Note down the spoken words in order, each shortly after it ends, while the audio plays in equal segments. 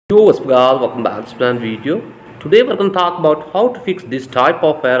Yo, what's up guys, welcome back to this plan video. Today we're going to talk about how to fix this type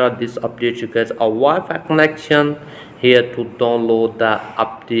of error. This update you get a Wi-Fi connection here to download the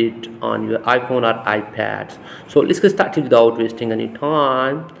update on your iPhone or iPad. So let's get started without wasting any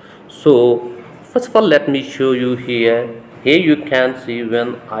time. So first of all, let me show you here you can see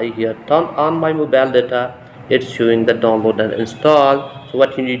when I here turn on my mobile data, it's showing the download and install. So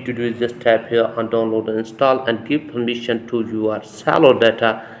what you need to do is just tap here on download and install and give permission to your cellular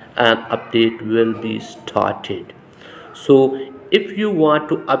data, and update will be started. So if you want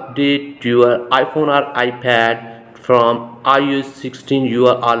to update your iPhone or iPad from iOS 16 you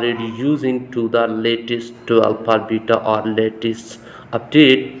are already using to the latest 12 or beta or latest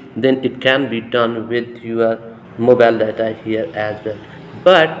update, then it can be done with your mobile data here as well.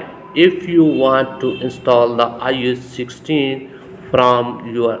 But if you want to install the iOS 16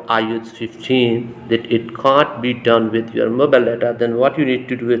 from your iOS 15, that it can't be done with your mobile data, then what you need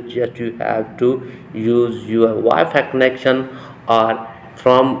to do is just you have to use your Wi-Fi connection, or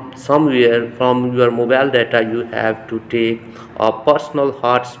from somewhere from your mobile data you have to take a personal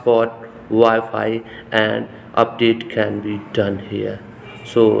hotspot Wi-Fi, and update can be done here.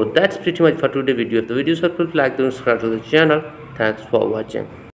 So that's pretty much for today's video. If the video is helpful, like and subscribe to the channel. Thanks for watching.